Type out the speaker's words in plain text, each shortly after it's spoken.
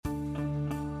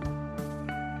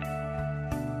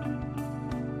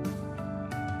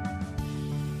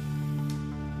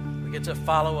We get to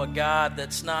follow a God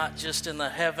that's not just in the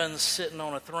heavens sitting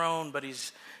on a throne, but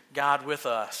He's God with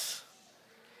us,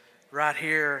 right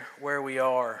here where we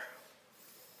are.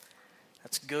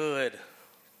 That's good.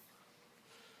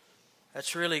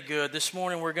 That's really good. This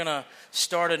morning we're going to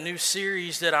start a new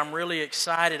series that I'm really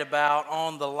excited about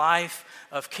on the life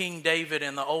of King David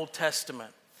in the Old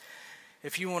Testament.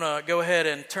 If you want to go ahead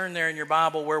and turn there in your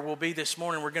Bible where we'll be this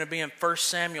morning, we're going to be in 1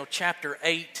 Samuel chapter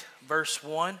 8, verse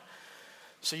 1.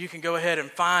 So you can go ahead and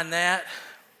find that.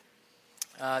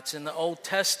 It's in the Old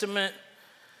Testament,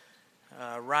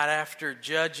 right after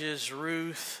Judges,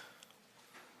 Ruth.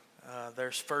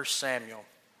 There's 1 Samuel.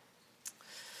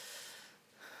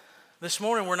 This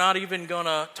morning we're not even going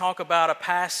to talk about a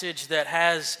passage that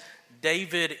has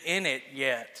David in it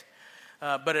yet.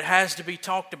 But it has to be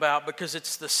talked about because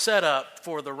it's the setup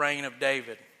for the reign of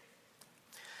David.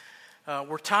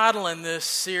 We're titling this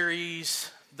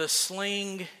series, The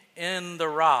Sling in the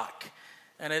Rock.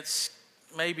 And it's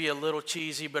maybe a little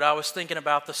cheesy, but I was thinking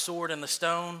about the sword and the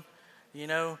stone,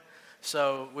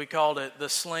 So we called it The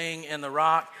Sling in the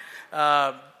Rock.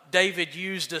 David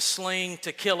used a sling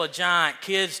to kill a giant.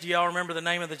 Kids, do y'all remember the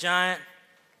name of the giant?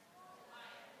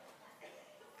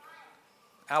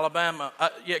 Alabama.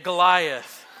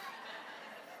 Goliath.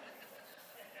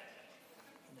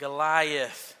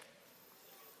 Goliath.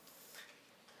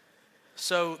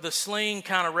 So the sling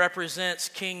kind of represents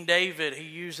King David. He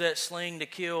used that sling to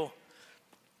kill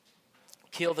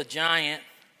the giant.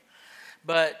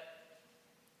 But,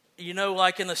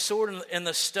 like in the sword and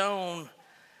the stone,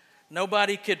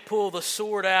 nobody could pull the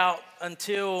sword out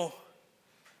until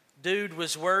dude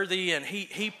was worthy, and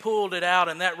he pulled it out,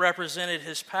 and that represented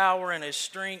his power and his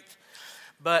strength.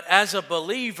 But as a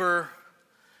believer,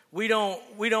 we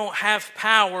don't have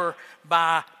power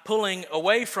by pulling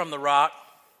away from the rock.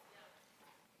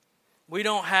 We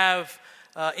don't have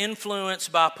influence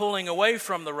by pulling away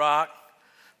from the rock.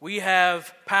 We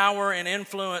have power and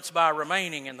influence by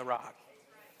remaining in the rock.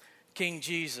 King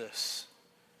Jesus.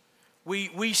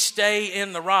 We stay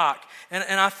in the rock.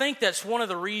 And I think that's one of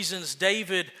the reasons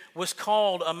David was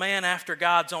called a man after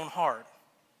God's own heart.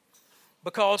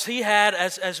 Because he had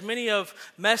as many of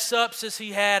mess ups as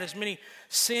he had, as much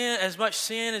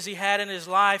sin as he had in his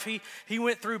life. He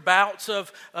went through bouts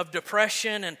of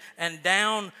depression and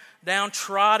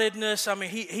downtroddenness. I mean,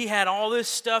 he had all this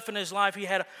stuff in his life. He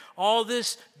had all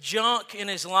this junk in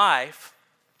his life.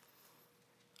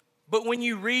 But when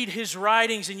you read his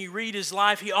writings and you read his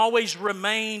life, he always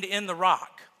remained in the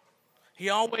rock. He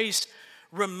always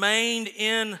remained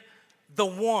in the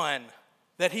one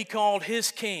that he called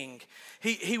his king.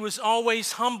 He was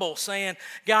always humble, saying,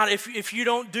 God, if you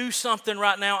don't do something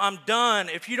right now, I'm done.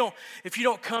 If you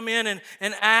don't come in and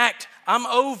act, I'm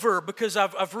over because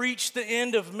I've reached the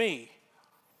end of me.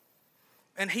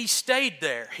 And he stayed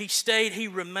there. He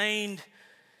remained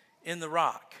in the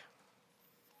rock.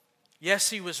 Yes,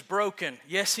 he was broken.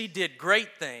 Yes, he did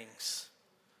great things.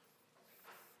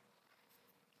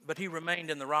 But he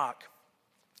remained in the rock.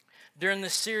 During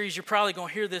this series, you're probably going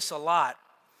to hear this a lot.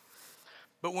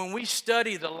 But when we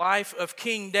study the life of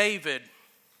King David,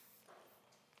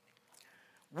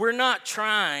 we're not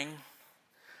trying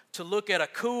to look at a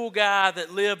cool guy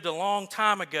that lived a long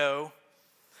time ago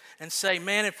and say,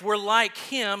 man, if we're like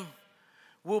him,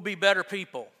 we'll be better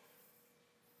people.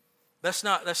 That's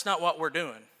not what we're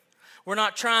doing. We're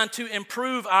not trying to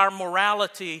improve our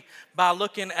morality by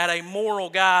looking at a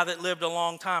moral guy that lived a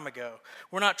long time ago.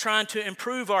 We're not trying to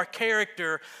improve our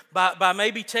character by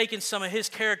maybe taking some of his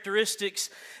characteristics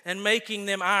and making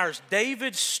them ours.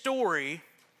 David's story,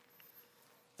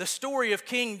 the story of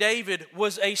King David,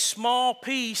 was a small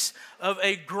piece of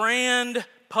a grand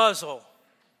puzzle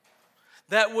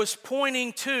that was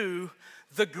pointing to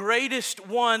the greatest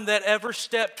one that ever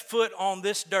stepped foot on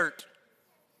this dirt.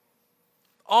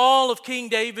 All of King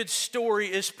David's story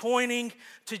is pointing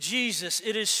to Jesus.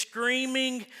 It is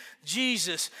screaming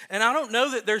Jesus. And I don't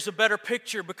know that there's a better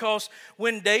picture, because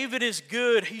when David is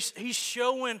good, he's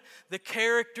showing the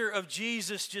character of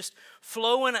Jesus just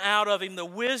flowing out of him, the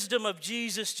wisdom of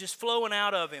Jesus just flowing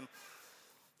out of him.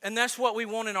 And that's what we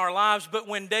want in our lives. But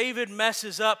when David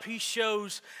messes up, he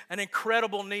shows an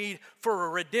incredible need for a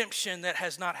redemption that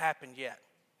has not happened yet.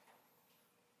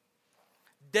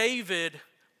 David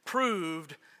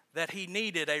proved that he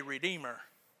needed a redeemer.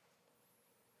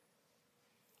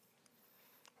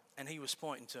 And he was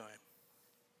pointing to him.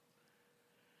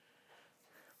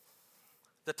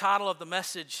 The title of the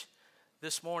message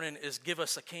this morning is Give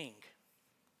Us a King.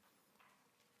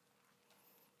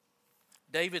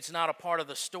 David's not a part of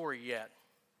the story yet.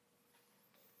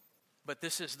 But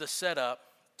this is the setup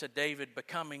to David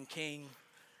becoming king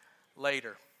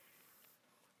later.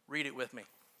 Read it with me.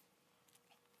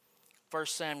 1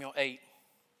 Samuel 8.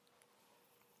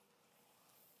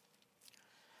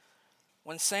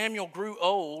 When Samuel grew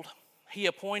old, he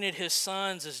appointed his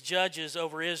sons as judges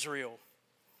over Israel.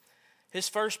 His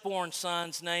firstborn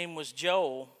son's name was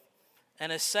Joel,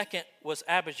 and his second was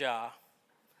Abijah.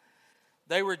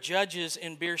 They were judges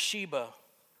in Beersheba.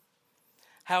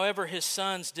 However, his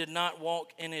sons did not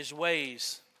walk in his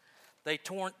ways. They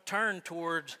turned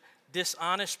toward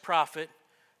dishonest profit,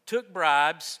 took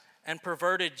bribes, and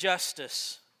perverted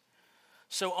justice.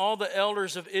 So all the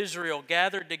elders of Israel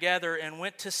gathered together and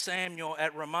went to Samuel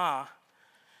at Ramah.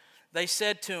 They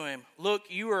said to him, "Look,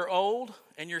 you are old,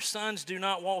 and your sons do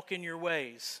not walk in your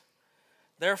ways.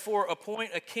 Therefore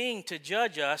appoint a king to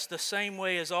judge us the same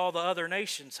way as all the other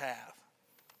nations have."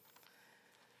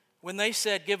 When they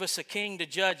said, "Give us a king to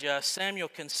judge us," Samuel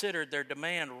considered their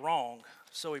demand wrong,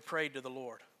 so he prayed to the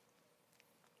Lord.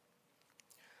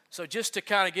 So just to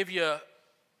kind of give you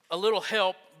a little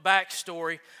help,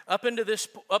 backstory, up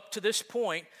to this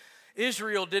point,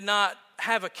 Israel did not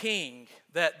have a king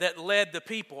that led the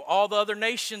people. All the other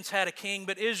nations had a king,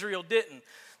 but Israel didn't.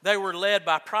 They were led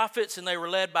by prophets and they were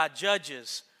led by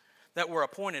judges that were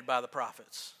appointed by the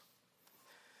prophets.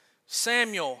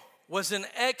 Samuel was an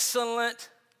excellent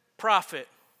prophet.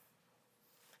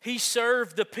 He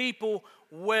served the people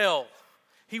well.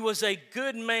 He was a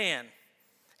good man.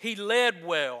 He led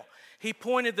well. He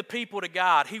pointed the people to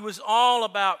God. He was all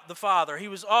about the Father. He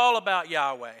was all about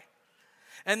Yahweh.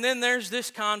 And then there's this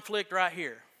conflict right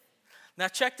here. Now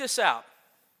check this out.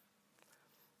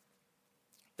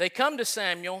 They come to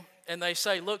Samuel and they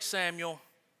say, "Look, Samuel,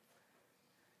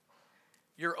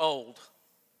 you're old.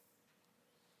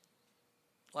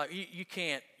 Like you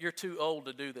can't, you're too old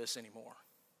to do this anymore."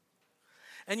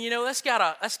 And you know, that's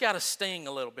gotta sting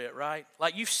a little bit, right?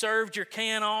 Like you've served your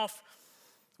can off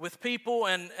with people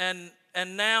and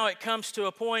now it comes to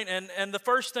a point and the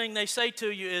first thing they say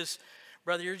to you is,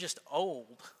 "Brother, you're just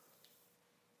old."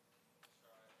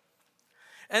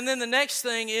 And then the next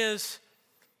thing is,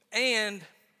 "And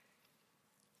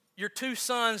your two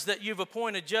sons that you've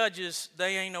appointed judges,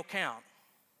 they ain't no count.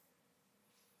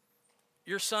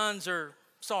 Your sons are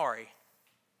sorry."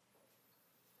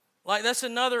 Like that's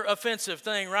another offensive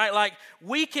thing, right? Like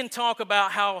we can talk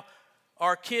about how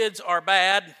our kids are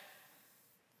bad,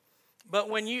 but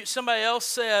when somebody else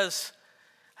says,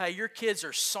 "Hey, your kids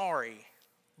are sorry,"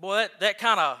 boy, that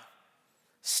kind of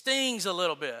stings a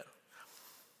little bit.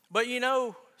 But you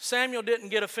know, Samuel didn't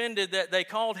get offended that they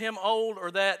called him old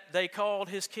or that they called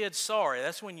his kids sorry.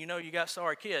 That's when you know you got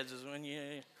sorry kids, is when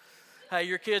hey,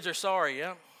 your kids are sorry,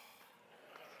 yeah.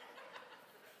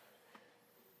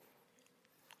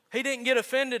 He didn't get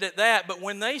offended at that, but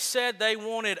when they said they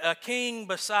wanted a king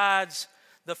besides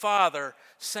the Father,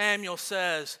 Samuel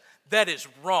says, that is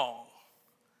wrong.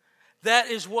 That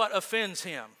is what offends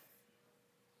him.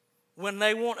 When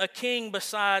they want a king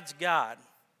besides God.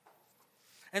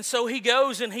 And so he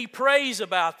goes and he prays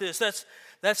about this.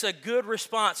 That's a good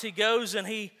response. He goes and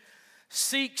he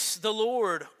seeks the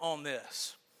Lord on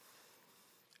this.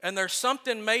 And there's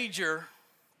something major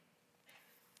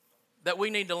that we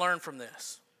need to learn from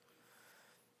this.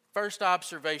 First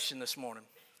observation this morning.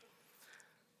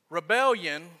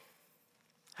 Rebellion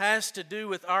has to do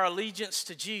with our allegiance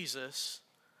to Jesus,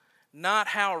 not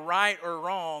how right or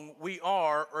wrong we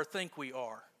are or think we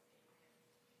are.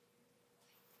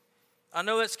 I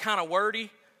know that's kind of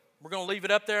wordy. We're going to leave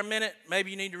it up there a minute.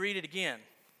 Maybe you need to read it again.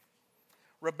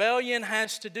 Rebellion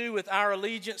has to do with our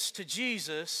allegiance to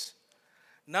Jesus,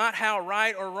 not how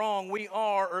right or wrong we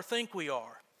are or think we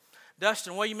are.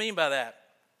 Dustin, what do you mean by that?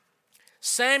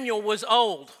 Samuel was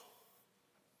old.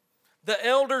 The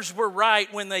elders were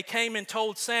right when they came and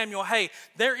told Samuel, "Hey,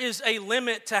 there is a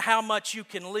limit to how much you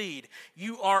can lead.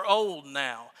 You are old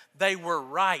now." They were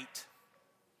right.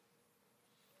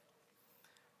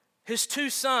 His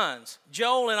two sons,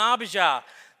 Joel and Abijah,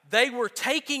 they were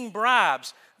taking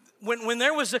bribes. When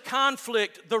there was a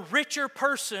conflict, the richer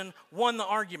person won the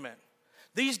argument.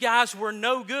 These guys were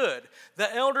no good.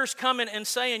 The elders coming and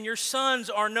saying, "Your sons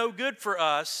are no good for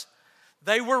us,"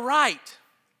 they were right.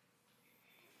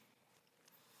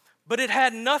 But it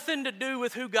had nothing to do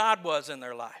with who God was in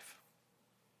their life.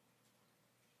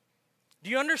 Do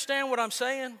you understand what I'm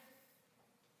saying?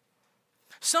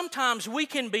 Sometimes we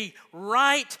can be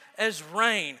right as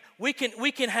rain. We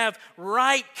can have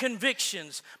right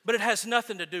convictions, but it has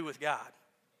nothing to do with God.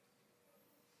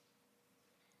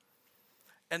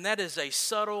 And that is a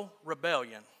subtle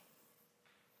rebellion.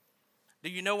 Do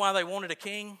you know why they wanted a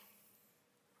king?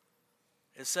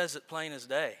 It says it plain as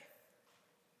day.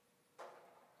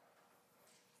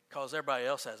 Because everybody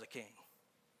else has a king.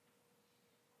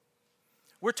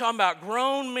 We're talking about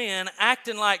grown men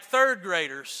acting like third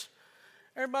graders.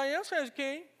 Everybody else has a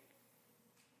king.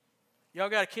 Y'all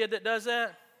got a kid that does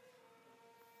that?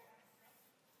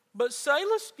 But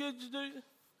Silas could do.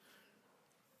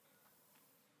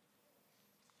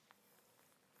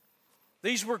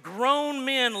 These were grown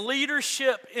men,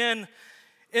 leadership in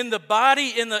the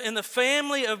body, in the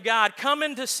family of God,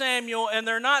 coming to Samuel, and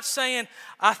they're not saying,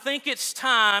 I think it's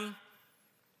time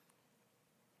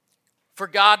for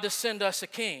God to send us a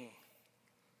king.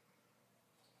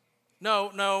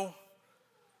 No.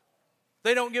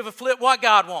 They don't give a flip what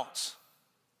God wants.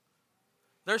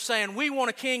 They're saying, we want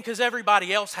a king because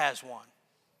everybody else has one.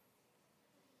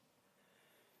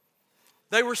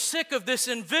 They were sick of this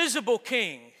invisible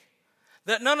king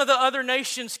that none of the other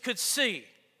nations could see.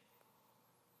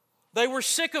 They were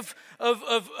sick of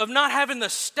not having the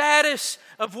status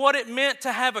of what it meant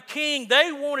to have a king.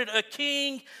 They wanted a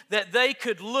king that they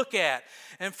could look at.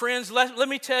 And friends, let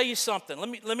me tell you something.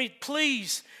 Let me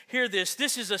please hear this.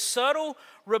 This is a subtle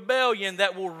rebellion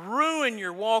that will ruin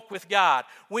your walk with God.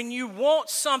 When you want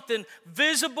something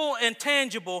visible and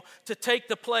tangible to take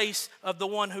the place of the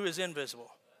one who is invisible.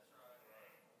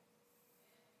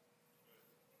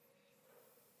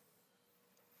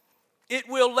 It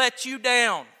will let you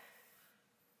down.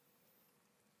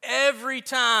 Every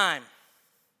time.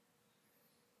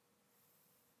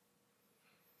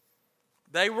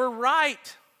 They were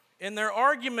right in their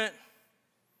argument,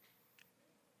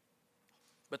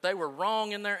 but they were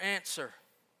wrong in their answer.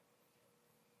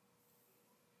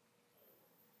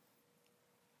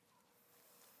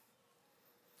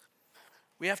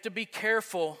 We have to be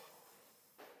careful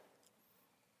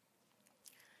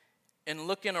in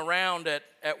looking around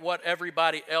at what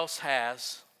everybody else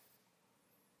has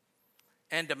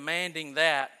and demanding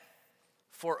that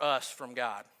for us from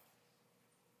God.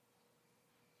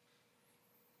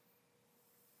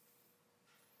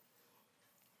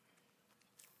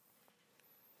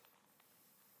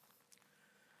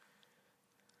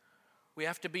 We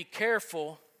have to be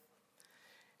careful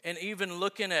in even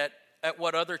looking at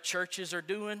what other churches are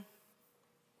doing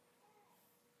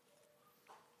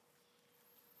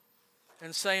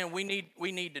and saying we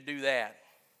need to do that.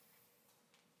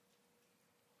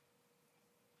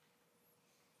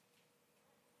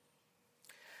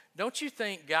 Don't you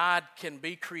think God can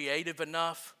be creative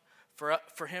enough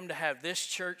for him to have this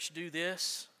church do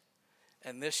this,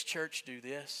 and this church do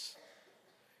this,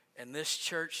 and this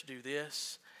church do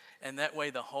this, and that way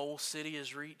the whole city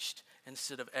is reached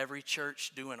instead of every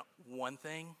church doing one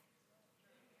thing?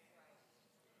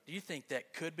 Do you think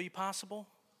that could be possible?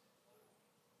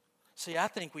 See, I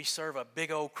think we serve a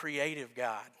big old creative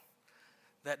God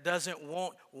that doesn't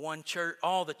want one church,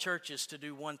 all the churches to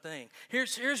do one thing.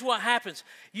 Here's what happens.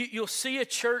 You'll see a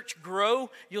church grow.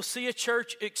 You'll see a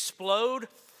church explode.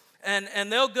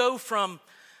 And they'll go from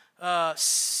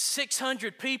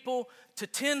 600 people to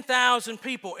 10,000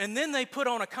 people. And then they put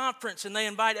on a conference and they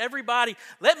invite everybody,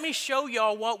 let me show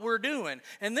y'all what we're doing.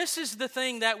 And this is the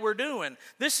thing that we're doing.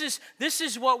 This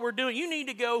is what we're doing. You need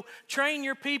to go train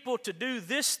your people to do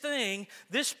this thing,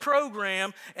 this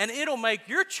program, and it'll make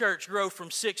your church grow from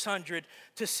 600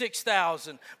 to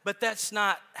 6,000. But that's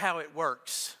not how it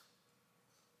works.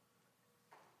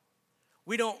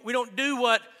 We don't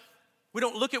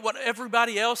look at what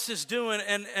everybody else is doing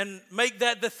and make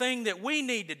that the thing that we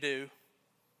need to do.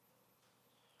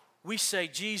 We say,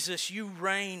 Jesus, you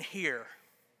reign here.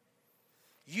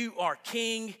 You are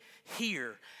king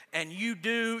here. And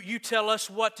you tell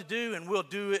us what to do, and we'll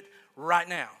do it right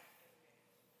now.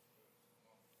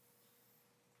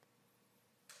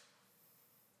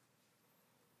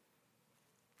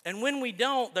 And when we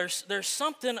don't, there's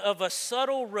something of a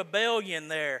subtle rebellion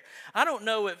there. I don't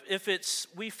know if it's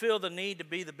we feel the need to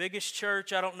be the biggest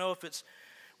church. I don't know if it's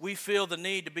we feel the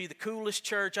need to be the coolest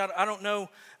church. I don't know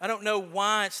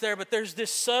why it's there, but there's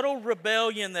this subtle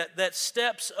rebellion that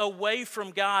steps away from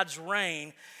God's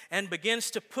reign and begins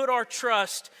to put our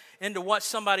trust into what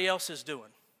somebody else is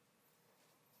doing.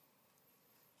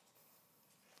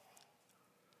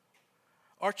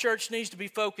 Our church needs to be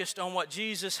focused on what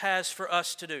Jesus has for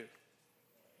us to do.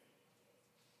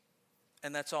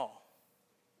 And that's all.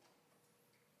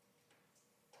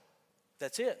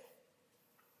 That's it.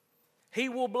 He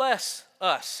will bless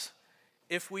us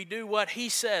if we do what He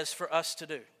says for us to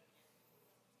do.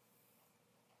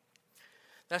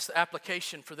 That's the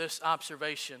application for this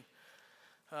observation.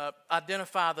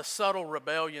 Identify the subtle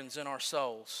rebellions in our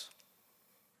souls.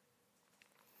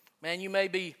 Man, you may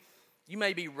be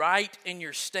right in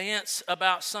your stance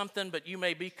about something, but you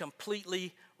may be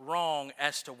completely wrong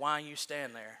as to why you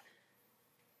stand there.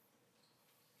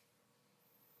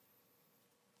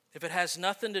 if it has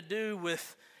nothing to do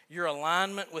with your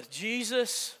alignment with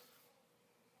Jesus,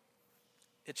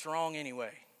 it's wrong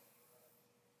anyway.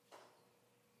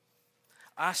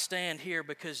 I stand here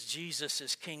because Jesus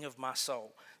is King of my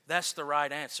soul. That's the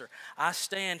right answer. I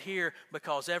stand here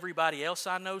because everybody else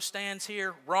I know stands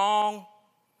here. Wrong.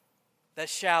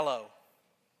 That's shallow.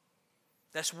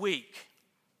 That's weak.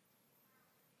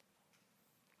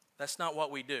 That's not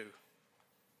what we do.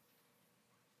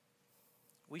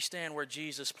 We stand where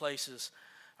Jesus places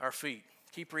our feet.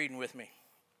 Keep reading with me.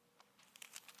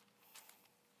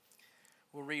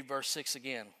 We'll read verse 6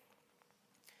 again.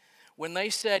 When they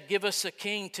said, "Give us a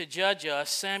king to judge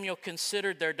us," Samuel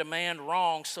considered their demand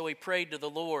wrong, so he prayed to the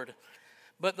Lord.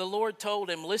 But the Lord told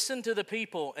him, "Listen to the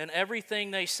people and everything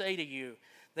they say to you.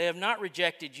 They have not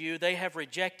rejected you, they have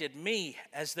rejected me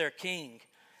as their king.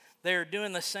 They are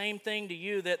doing the same thing to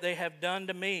you that they have done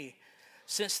to me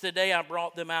since the day I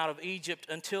brought them out of Egypt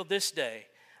until this day,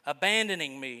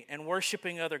 abandoning me and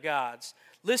worshiping other gods.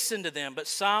 Listen to them, but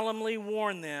solemnly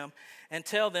warn them and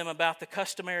tell them about the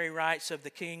customary rights of the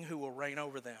king who will reign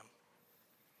over them."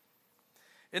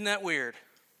 Isn't that weird?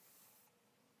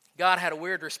 God had a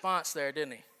weird response there,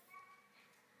 didn't he?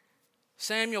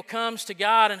 Samuel comes to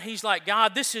God and he's like,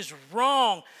 "God, this is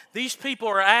wrong. These people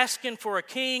are asking for a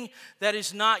king that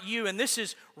is not you, and this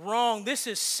is wrong. This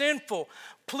is sinful.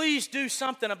 Please do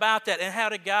something about that." And how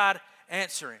did God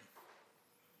answer him?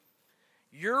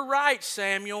 "You're right,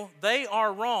 Samuel. They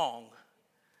are wrong.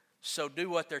 So do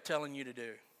what they're telling you to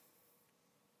do."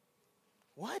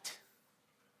 What?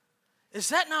 Is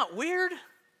that not weird?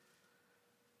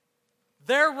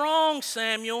 They're wrong,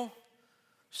 Samuel.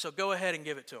 So go ahead and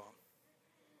give it to them.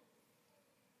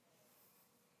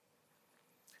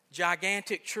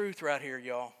 Gigantic truth right here,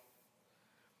 y'all.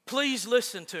 Please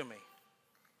listen to me.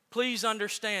 Please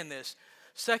understand this.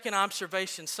 Second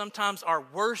observation, sometimes our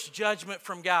worst judgment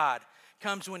from God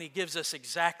comes when He gives us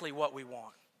exactly what we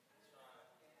want.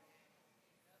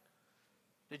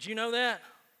 Did you know that?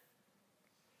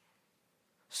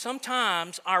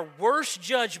 Sometimes our worst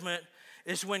judgment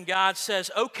is when God says,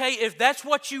 "Okay, if that's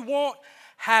what you want,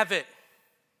 have it."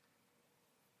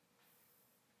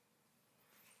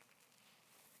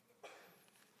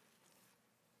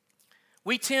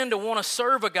 We tend to want to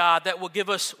serve a God that will give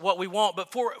us what we want,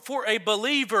 but for a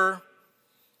believer,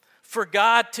 for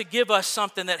God to give us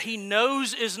something that He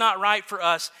knows is not right for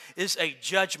us is a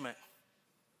judgment.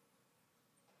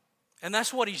 And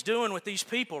that's what He's doing with these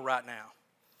people right now.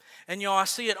 And y'all, I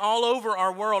see it all over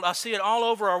our world. I see it all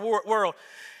over our world.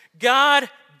 God,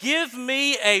 give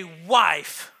me a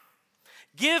wife.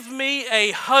 Give me a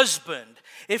husband.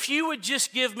 If you would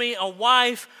just give me a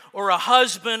wife or a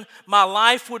husband, my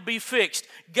life would be fixed.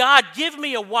 God, give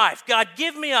me a wife. God,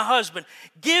 give me a husband.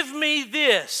 Give me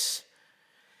this.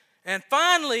 And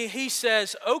finally, He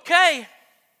says, "Okay."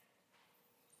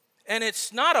 And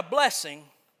it's not a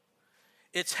blessing,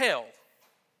 it's hell.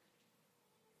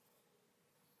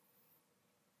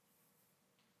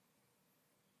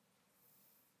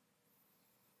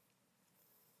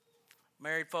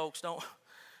 Married folks, don't.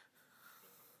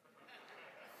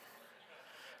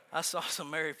 I saw some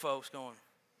married folks going.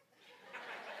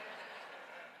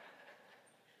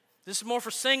 This is more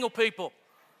for single people.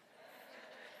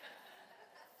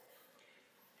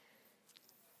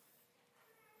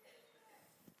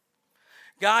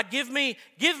 God, give me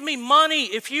money.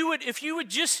 If you would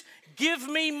just give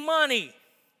me money.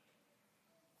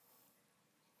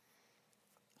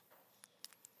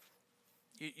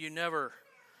 You never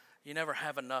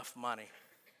have enough money.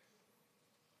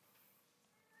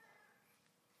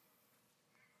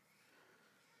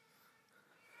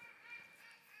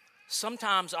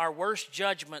 Sometimes our worst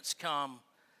judgments come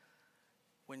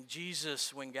when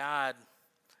God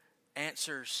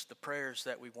answers the prayers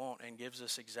that we want and gives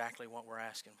us exactly what we're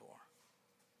asking for.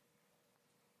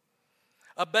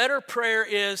 A better prayer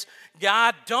is,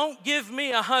 "God, don't give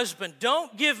me a husband,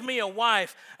 don't give me a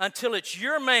wife until it's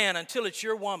your man, until it's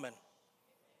your woman.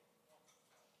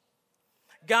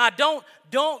 God,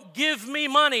 don't give me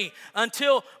money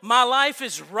until my life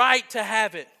is right to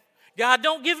have it. God,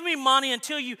 don't give me money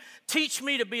until you teach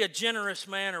me to be a generous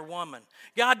man or woman.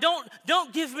 God,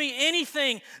 don't give me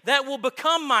anything that will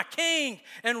become my king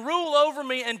and rule over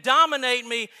me and dominate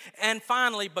me and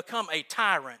finally become a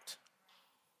tyrant."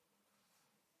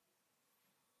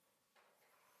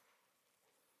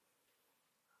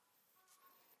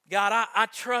 God, I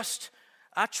trust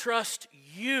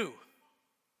you.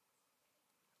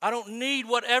 I don't need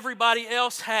what everybody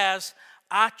else has.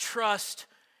 I trust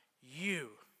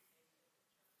you.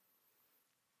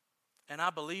 And I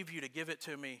believe you to give it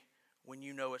to me when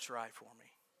you know it's right for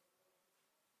me.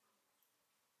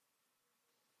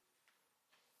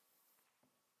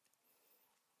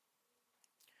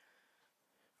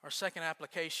 Our second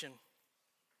application,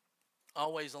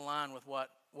 always align with what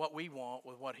we want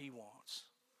with what He wants.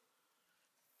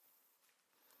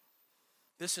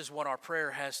 This is what our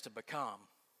prayer has to become.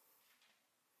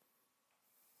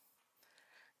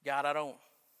 God, I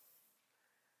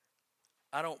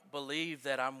don't believe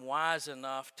that I'm wise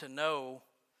enough to know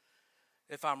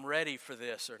if I'm ready for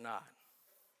this or not.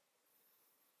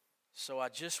 So I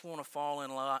just want to fall in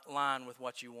line with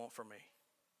what you want for me.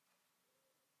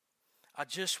 I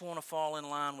just want to fall in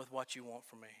line with what you want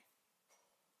for me.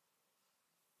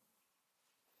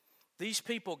 These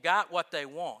people got what they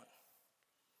want.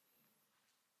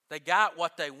 They got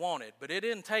what they wanted, but it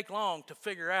didn't take long to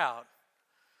figure out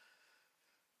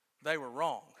they were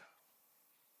wrong.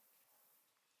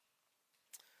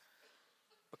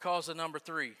 Because of number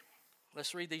 3.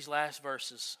 Let's read these last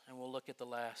verses and we'll look at the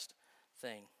last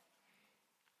thing.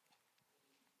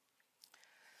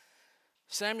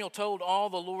 Samuel told all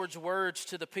the Lord's words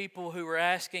to the people who were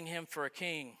asking him for a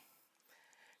king.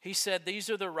 He said, "These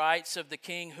are the rights of the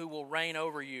king who will reign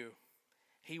over you.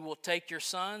 He will take your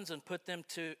sons and put them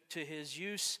to his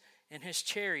use in his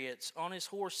chariots, on his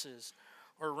horses,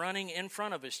 or running in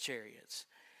front of his chariots.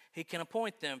 He can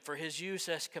appoint them for his use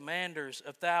as commanders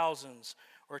of thousands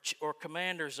or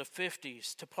commanders of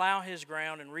 50s, to plow his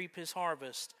ground and reap his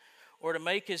harvest, or to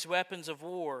make his weapons of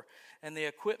war and the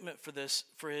equipment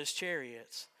for his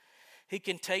chariots. He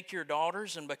can take your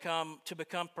daughters and become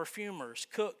perfumers,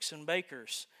 cooks, and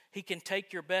bakers. He can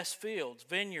take your best fields,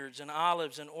 vineyards, and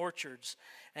olives and orchards,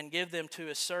 and give them to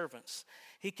his servants.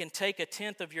 He can take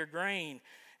 1/10 of your grain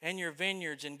and your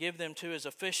vineyards and give them to his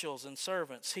officials and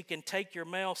servants. He can take your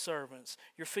male servants,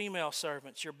 your female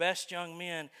servants, your best young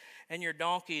men, and your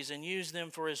donkeys, and use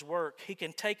them for his work. He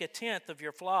can take 1/10 of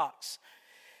your flocks,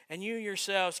 and you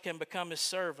yourselves can become his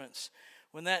servants.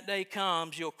 When that day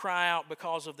comes, you'll cry out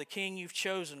because of the king you've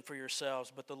chosen for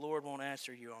yourselves, but the Lord won't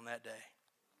answer you on that day."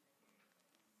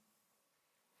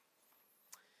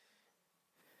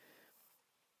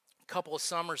 A couple of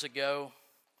summers ago,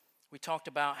 we talked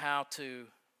about how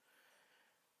to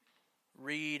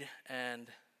read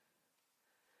and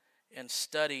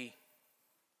study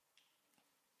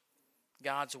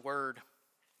God's Word.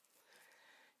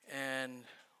 And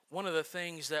one of the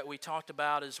things that we talked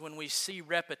about is when we see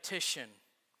repetition.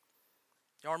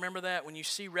 Y'all remember that? When you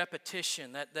see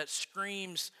repetition, that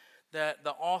screams that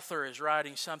the author is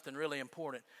writing something really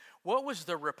important. What was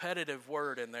the repetitive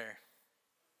word in there?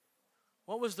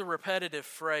 What was the repetitive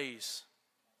phrase?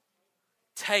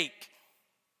 Take.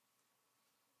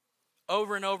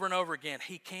 Over and over and over again.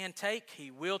 He can take,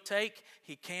 he will take,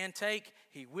 he can take,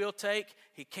 he will take,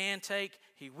 he can take,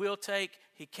 he will take,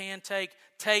 he can take,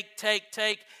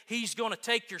 take. He's going to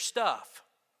take your stuff.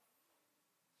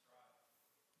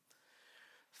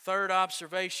 Third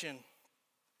observation,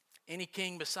 any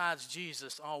king besides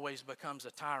Jesus always becomes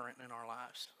a tyrant in our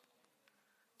lives.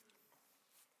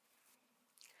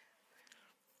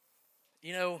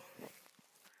 You know,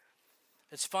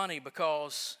 it's funny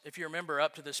because if you remember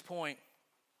up to this point,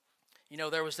 you know,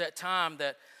 there was that time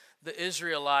that the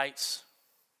Israelites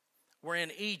were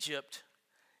in Egypt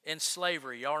in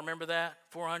slavery. Y'all remember that?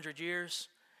 400 years.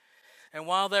 And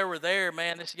while they were there,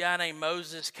 man, this guy named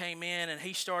Moses came in and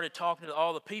he started talking to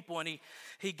all the people, and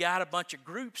he got a bunch of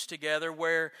groups together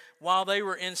where while they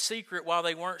were in secret, while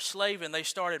they weren't slaving, they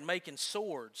started making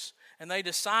swords. And they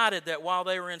decided that while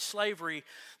they were in slavery,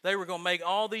 they were going to make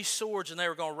all these swords, and they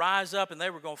were going to rise up and they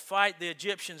were going to fight the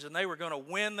Egyptians, and they were going to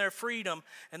win their freedom,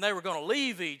 and they were going to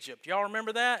leave Egypt. Y'all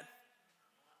remember that?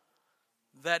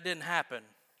 That didn't happen.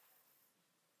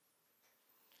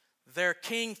 Their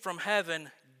king from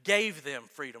heaven gave them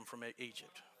freedom from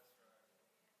Egypt.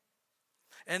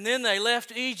 And then they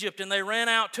left Egypt and they ran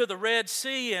out to the Red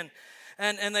Sea, and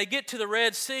they get to the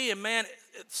Red Sea, and man,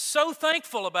 so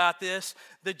thankful about this,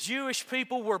 the Jewish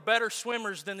people were better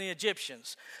swimmers than the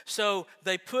Egyptians. So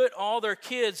they put all their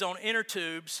kids on inner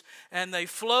tubes and they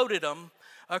floated them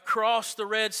across the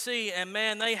Red Sea, and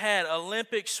man, they had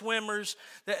Olympic swimmers,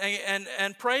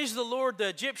 and praise the Lord, the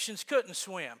Egyptians couldn't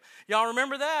swim. Y'all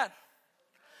remember that?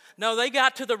 No, they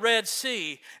got to the Red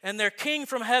Sea, and their king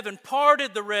from heaven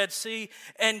parted the Red Sea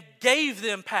and gave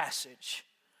them passage.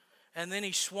 And then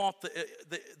he swamped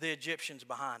the Egyptians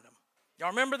behind them. Y'all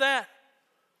remember that?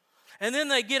 And then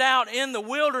they get out in the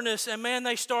wilderness, and man,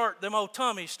 them old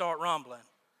tummies start rumbling.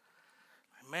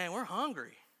 Man, we're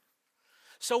hungry.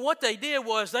 So what they did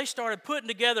was they started putting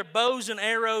together bows and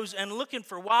arrows and looking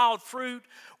for wild fruit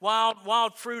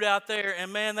out there.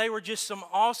 And man, they were just some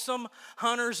awesome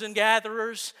hunters and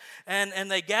gatherers. And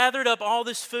they gathered up all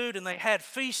this food, and they had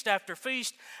feast after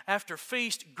feast after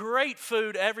feast. Great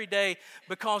food every day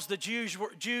because the Jews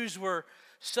were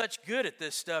such good at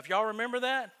this stuff. Y'all remember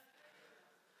that?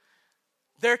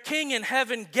 Their king in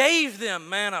heaven gave them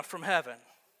manna from heaven.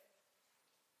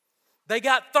 They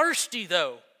got thirsty,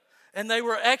 though, and they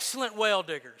were excellent well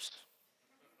diggers.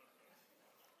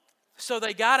 So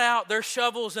they got out their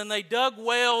shovels and they dug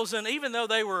wells, and even though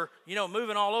they were,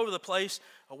 moving all over the place,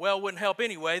 a well wouldn't help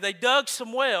anyway. They dug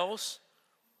some wells.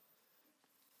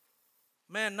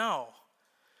 Man, no.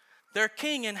 Their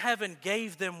king in heaven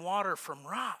gave them water from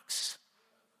rocks.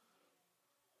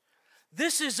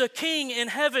 This is a king in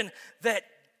heaven that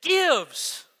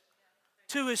gives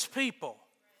to his people.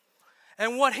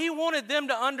 And what he wanted them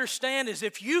to understand is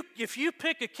if you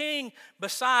pick a king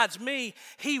besides me,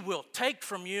 he will take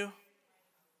from you.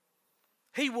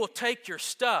 He will take your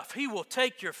stuff. He will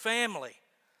take your family.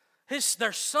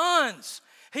 Their sons.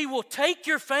 He will take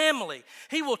your family.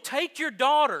 He will take your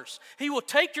daughters. He will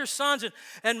take your sons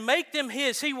and make them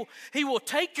his. He will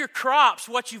take your crops,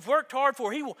 what you've worked hard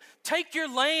for. He will take your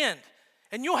land,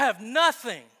 and you'll have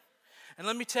nothing. And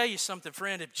let me tell you something,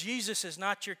 friend. If Jesus is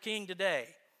not your king today,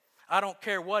 I don't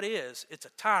care what is, it's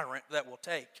a tyrant that will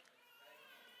take.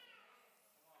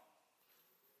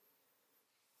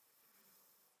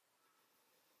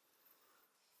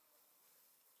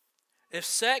 If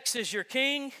sex is your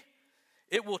king,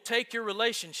 it will take your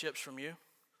relationships from you.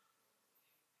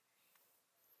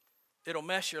 It'll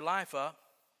mess your life up.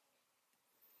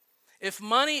 If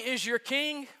money is your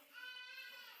king,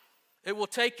 it will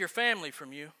take your family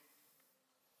from you.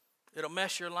 It'll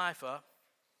mess your life up.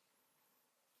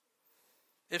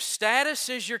 If status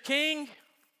is your king,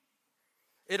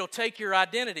 it'll take your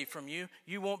identity from you.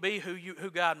 You won't be who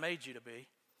God made you to be.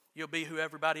 You'll be who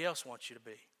everybody else wants you to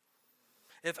be.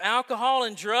 If alcohol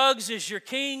and drugs is your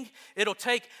king, it'll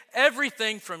take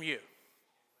everything from you.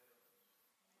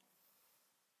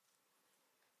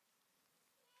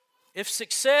 If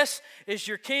success is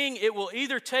your king, it will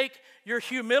either take your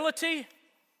humility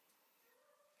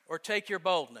or take your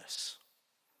boldness.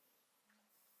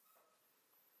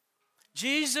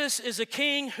 Jesus is a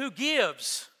king who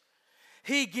gives.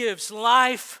 He gives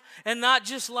life, and not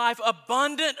just life,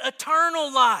 abundant,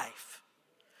 eternal life.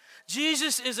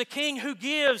 Jesus is a king who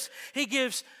gives. He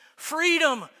gives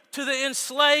freedom to the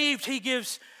enslaved. He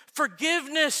gives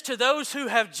forgiveness to those who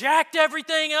have jacked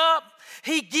everything up.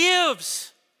 He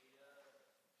gives.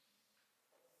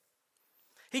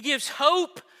 He gives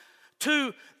hope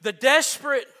to the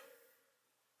desperate.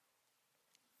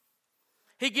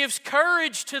 He gives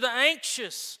courage to the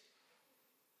anxious.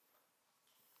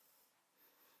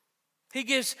 He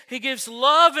gives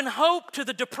love and hope to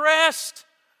the depressed.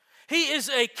 He is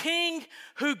a king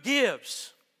who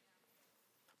gives,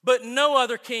 but no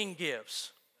other king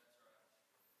gives.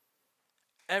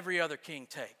 Every other king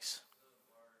takes.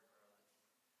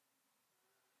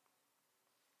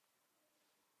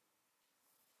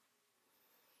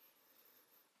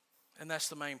 And that's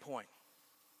the main point.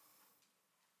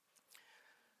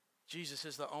 Jesus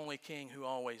is the only king who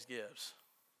always gives.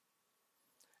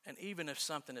 And even if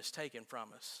something is taken from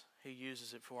us, he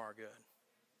uses it for our good.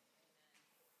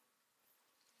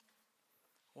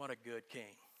 What a good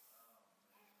king.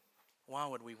 Why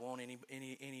would we want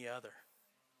any other?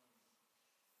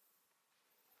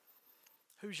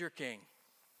 Who's your king?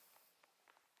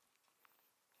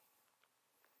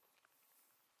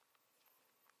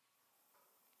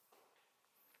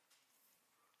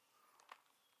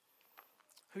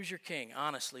 Who's your king?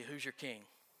 Honestly, who's your king?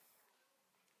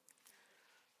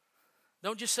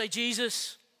 Don't just say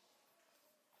Jesus.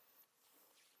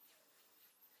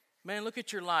 Man, look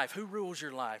at your life. Who rules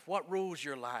your life? What rules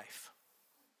your life?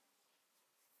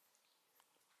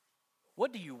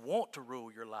 What do you want to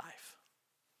rule your life?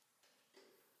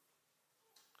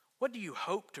 What do you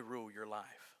hope to rule your life?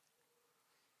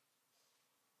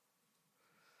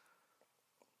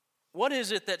 What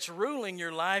is it that's ruling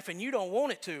your life and you don't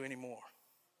want it to anymore?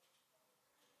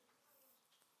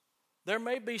 There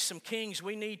may be some kings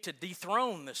we need to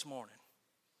dethrone this morning.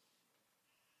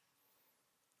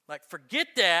 Like, forget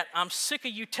that. I'm sick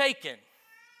of you taking.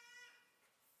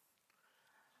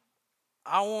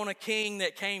 I want a king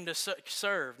that came to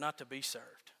serve, not to be served.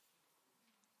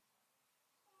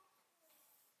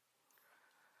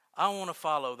 I want to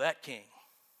follow that king.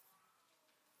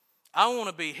 I want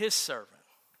to be his servant.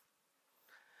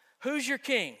 Who's your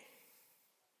king?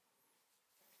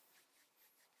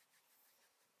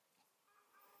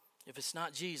 If it's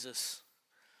not Jesus,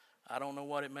 I don't know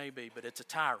what it may be, but it's a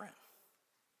tyrant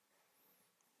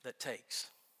that takes.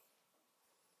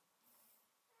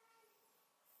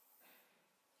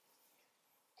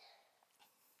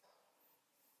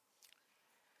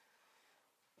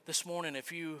 This morning,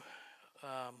 if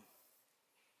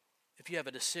if you have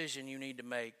a decision you need to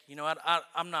make. You know,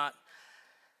 I'm not.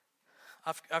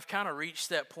 I've kind of reached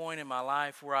that point in my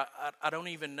life where I don't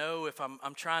even know if I'm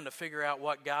trying to figure out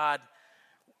what God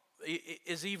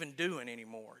is even doing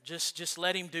anymore. Just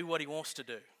let Him do what He wants to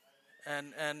do,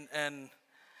 and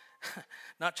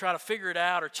not try to figure it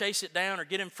out or chase it down or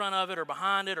get in front of it or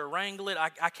behind it or wrangle it.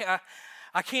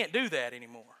 I can't do that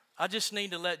anymore. I just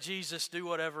need to let Jesus do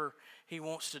whatever He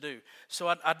wants to do. So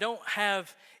I don't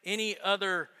have any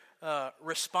other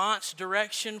response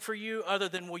direction for you other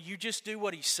than, will you just do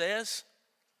what He says?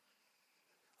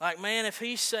 Like, man, if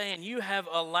He's saying you have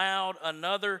allowed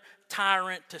another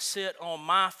tyrant to sit on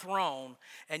my throne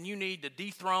and you need to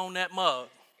dethrone that mug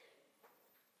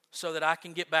so that I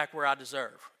can get back where I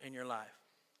deserve in your life.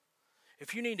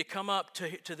 If you need to come up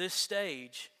to this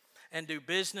stage and do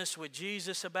business with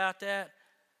Jesus about that,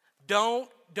 don't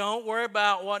worry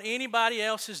about what anybody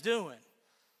else is doing.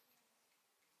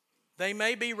 They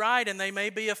may be right and they may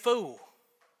be a fool.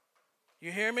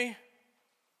 You hear me?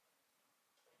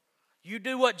 You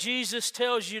do what Jesus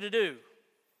tells you to do.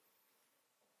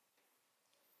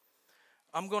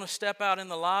 I'm going to step out in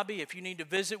the lobby. If you need to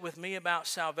visit with me about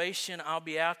salvation, I'll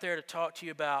be out there to talk to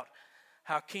you about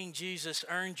how King Jesus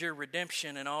earned your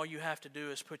redemption, and all you have to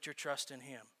do is put your trust in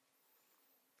Him.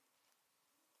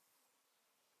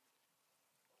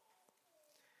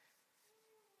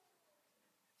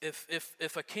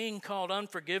 If a king called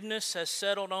unforgiveness has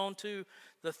settled onto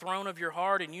the throne of your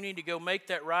heart and you need to go make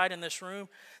that right in this room,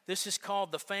 this is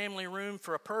called the family room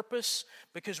for a purpose,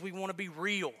 because we want to be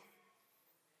real.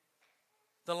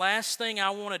 The last thing I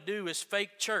want to do is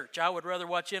fake church. I would rather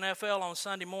watch NFL on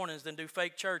Sunday mornings than do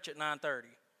fake church at 9:30.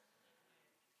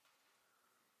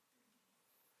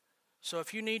 So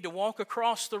if you need to walk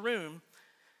across the room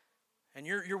and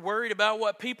you're worried about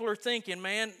what people are thinking,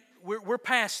 man, we're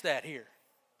past that here.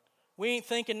 We ain't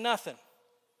thinking nothing.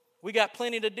 We got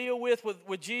plenty to deal with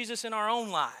Jesus in our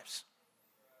own lives.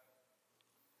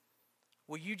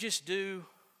 Will you just do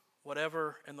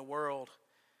whatever in the world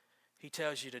He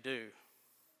tells you to do?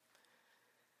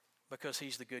 Because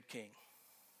He's the good King.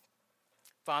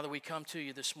 Father, we come to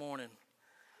you this morning.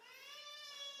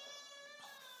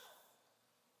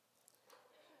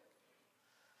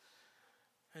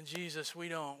 And Jesus, we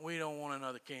don't want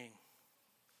another king.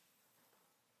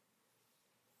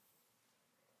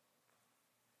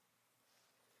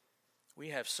 We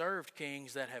have served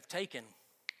kings that have taken.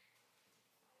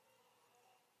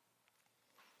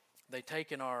 They've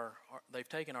taken our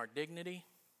dignity.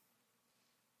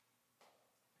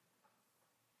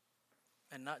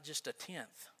 And not just a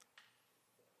tenth.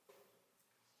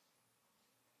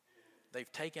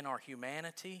 They've taken our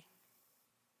humanity.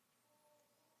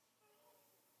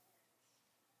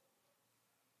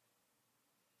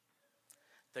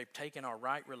 They've taken our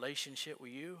right relationship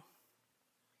with you.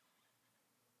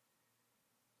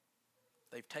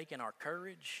 They've taken our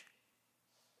courage.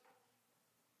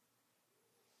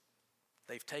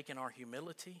 They've taken our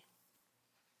humility.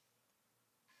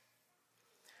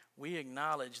 We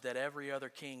acknowledge that every other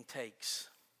king takes,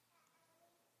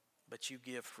 but you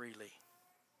give freely.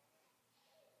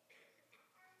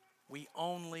 We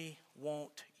only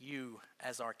want you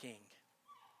as our king.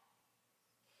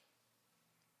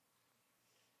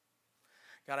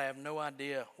 God, I have no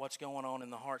idea what's going on in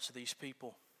the hearts of these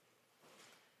people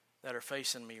that are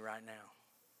facing me right now.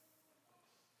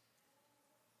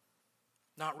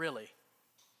 Not really.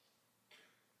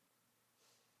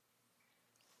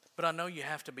 But I know you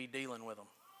have to be dealing with them.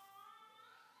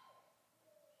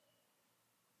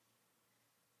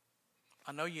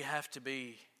 I know you have to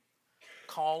be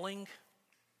calling.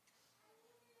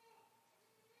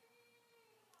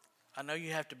 I know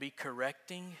you have to be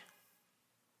correcting.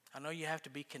 I know you have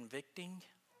to be convicting.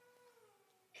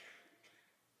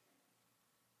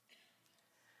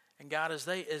 And God, as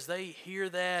they hear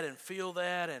that and feel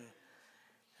that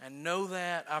and know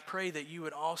that, I pray that you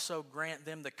would also grant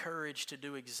them the courage to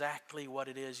do exactly what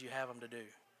it is you have them to do.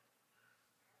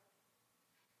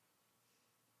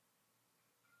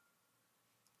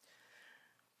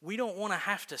 We don't want to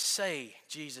have to say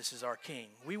Jesus is our King.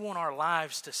 We want our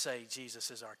lives to say Jesus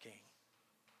is our King.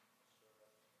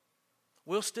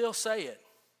 We'll still say it.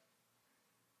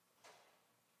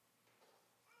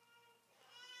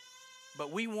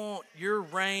 But we want your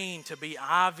reign to be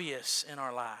obvious in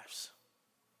our lives.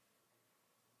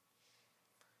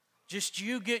 Just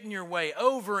you getting your way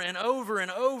over and over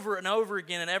and over and over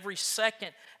again, and every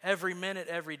second, every minute,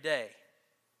 every day.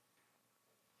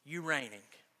 You reigning,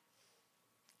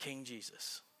 King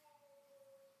Jesus.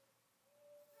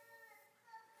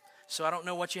 So I don't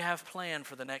know what you have planned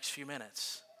for the next few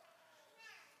minutes,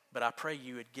 but I pray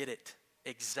you would get it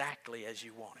exactly as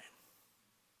you want it.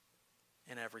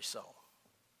 in every soul.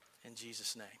 In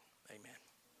Jesus' name, amen.